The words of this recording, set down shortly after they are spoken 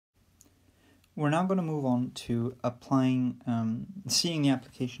we're now going to move on to applying, seeing the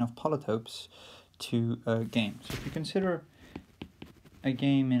application of polytopes to a game. So if you consider a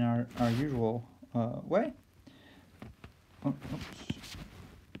game in our usual way,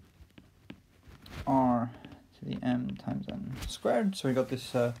 r to the m times n squared. So we got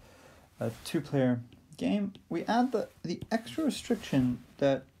this two-player game. We add the extra restriction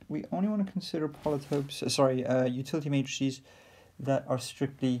that we only want to consider polytopes, utility matrices that are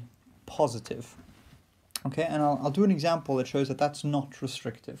strictly positive. Okay, and I'll do an example that shows that that's not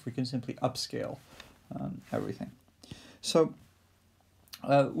restrictive. We can simply upscale everything. So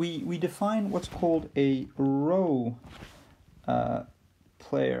we define what's called a row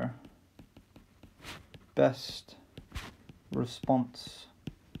player best response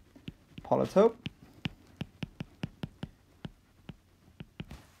polytope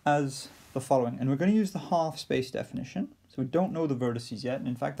as the following, and we're going to use the half space definition. So we don't know the vertices yet, and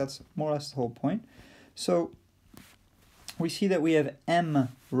in fact that's more or less the whole point. So we see that we have m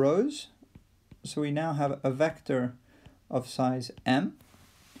rows, so we now have a vector of size m,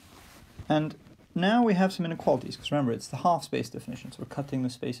 and now we have some inequalities, because remember it's the half space definition, so we're cutting the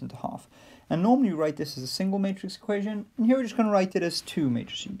space into half. And normally we write this as a single matrix equation, and here we're just going to write it as two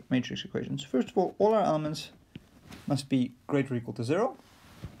matrix equations. First of all our elements must be greater or equal to 0,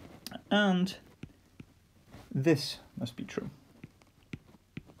 and this must be true.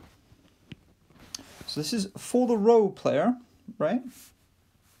 So this is for the row player, right?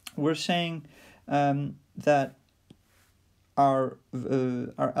 We're saying that our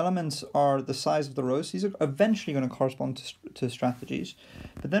elements are the size of the rows. These are eventually going to correspond to strategies.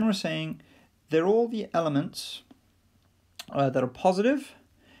 But then we're saying they're all the elements that are positive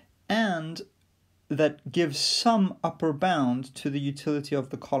and that give some upper bound to the utility of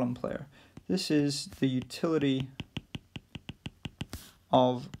the column player. This is the utility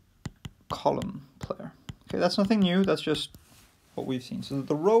of column player. Okay, that's nothing new, that's just what we've seen. So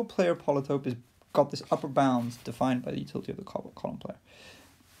the row player polytope has got this upper bound defined by the utility of the column player.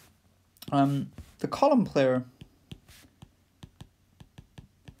 The column player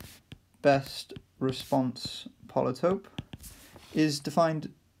best response polytope is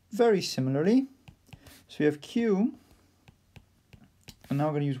defined very similarly. So we have Q, and now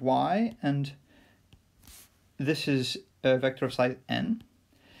we're going to use Y, and this is a vector of size n.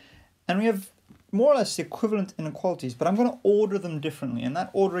 And we have more or less the equivalent inequalities, but I'm going to order them differently, and that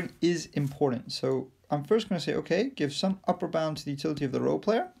ordering is important. So I'm first going to say, okay, give some upper bound to the utility of the row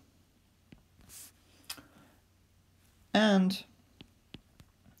player, and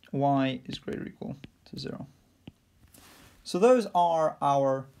Y is greater or equal to 0. So those are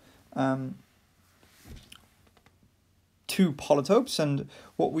our two polytopes, and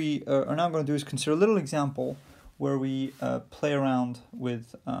what we are now going to do is consider a little example where we play around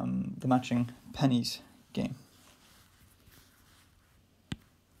with the matching pennies game.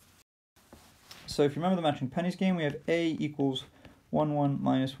 So if you remember the matching pennies game, we have A equals 1, 1,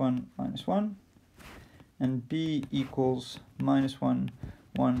 minus 1, minus 1, and B equals minus 1,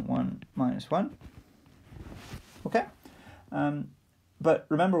 1, 1, minus 1. Okay? But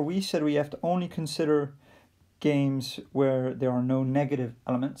remember, we said we have to only consider games where there are no negative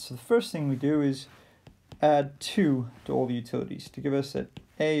elements. So the first thing we do is add 2 to all the utilities to give us that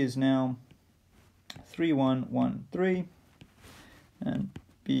A is now 3, 1, 1, 3, and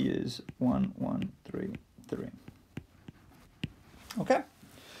B is 1, 1, 3, 3. Okay,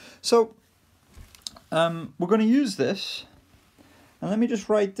 so we're going to use this, and let me just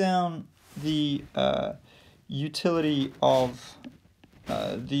write down the utility of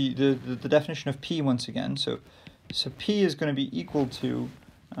the definition of P once again. So P is going to be equal to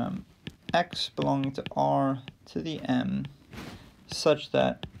x belonging to r to the m such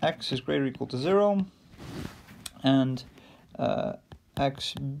that x is greater or equal to 0 and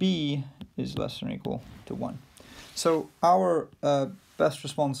xb is less than or equal to 1. So our best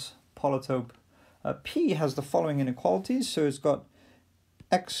response polytope P has the following inequalities. So it's got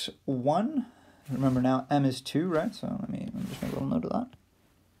x1, remember now m is 2, right? So let me just make a little note of that.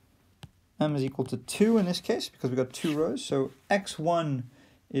 M is equal to 2 in this case because we've got 2 rows. So x1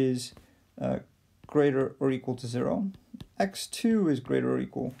 is greater or equal to 0. x2 is greater or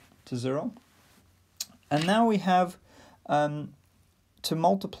equal to 0. And now we have to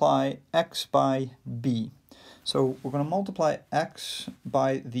multiply x by b. So we're going to multiply x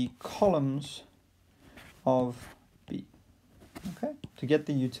by the columns of b, okay, to get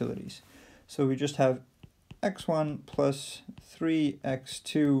the utilities. So we just have x1 plus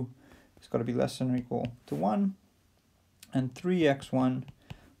 3x2 has got to be less than or equal to 1, and 3x1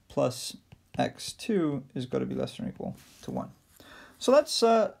 plus x2 is got to be less than or equal to 1. So let's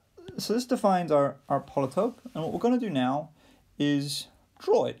so this defines our polytope, and what we're going to do now is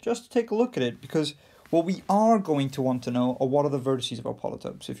draw it, just to take a look at it, because what we are going to want to know are what are the vertices of our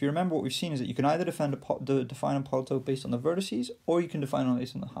polytope. So if you remember, what we've seen is that you can either define a polytope based on the vertices, or you can define it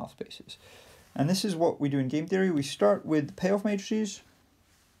based on the half spaces. And this is what we do in game theory. We start with the payoff matrices,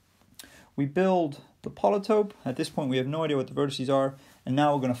 we build the polytope. At this point we have no idea what the vertices are, and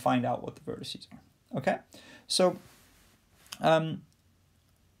now we're going to find out what the vertices are. Okay, so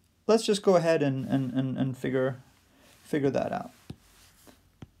let's just go ahead and figure that out.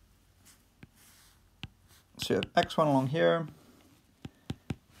 So you have x1 along here,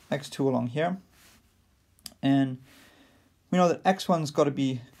 x2 along here, and we know that x1's got to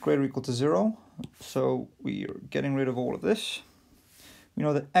be greater or equal to 0, so we are getting rid of all of this. We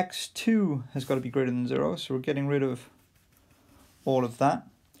know that x2 has got to be greater than 0, so we're getting rid of all of that.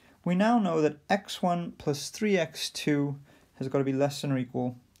 We now know that x1 plus 3x2 has got to be less than or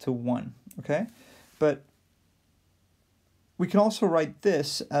equal to 1, okay? But we can also write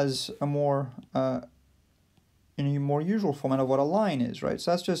this as a more in a more usual format of what a line is, right? So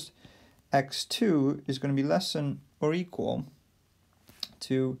that's just x2 is going to be less than or equal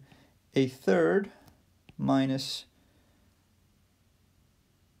to a third minus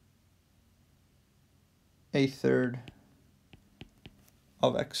a third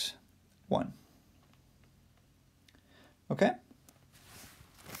of x1. Okay?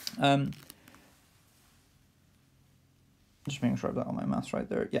 Just making sure I've got all my maths right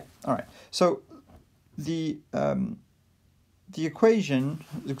there. Yeah, all right. So the equation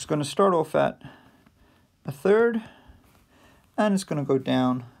is going to start off at a third, and it's going to go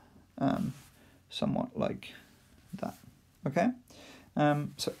down somewhat like that. Okay?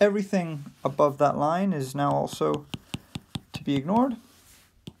 So everything above that line is now also to be ignored.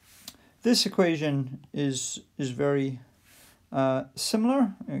 This equation is very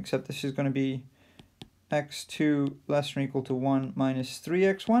similar, except this is going to be x2 less than or equal to 1 minus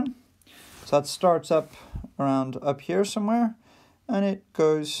 3x1. So that starts up around up here somewhere, and it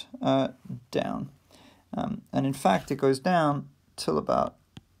goes down. And in fact, it goes down till about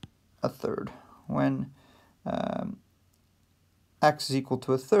a third. When x is equal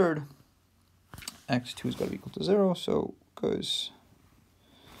to a third, x2 has got to be equal to 0, so it goes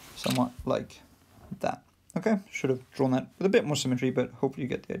somewhat like that. Okay, should have drawn that with a bit more symmetry, but hopefully you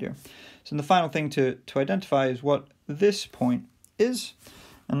get the idea. So the final thing to identify is what this point is,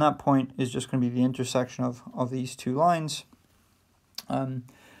 and that point is just going to be the intersection of these two lines,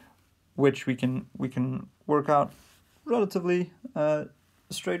 which we can work out relatively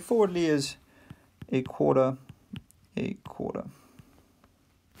straightforwardly as a quarter.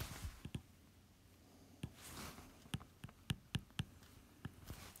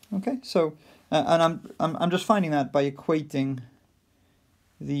 Okay, so and I'm just finding that by equating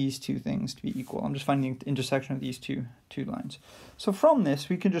these two things to be equal. I'm just finding the intersection of these two lines. So from this,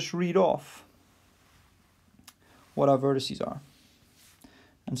 we can just read off what our vertices are.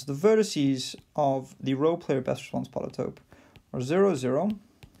 And so the vertices of the row player best response polytope are 0, 0.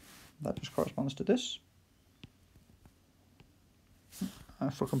 That just corresponds to this.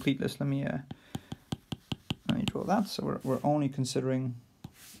 For completeness, let me draw that. So we're only considering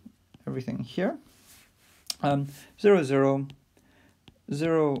everything here. 0, 0,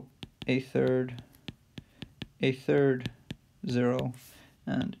 0, a third, 0,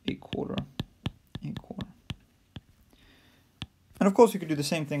 and a quarter. And of course, we could do the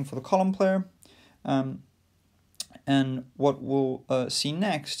same thing for the column player. And what we'll see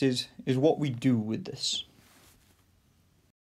next is what we do with this.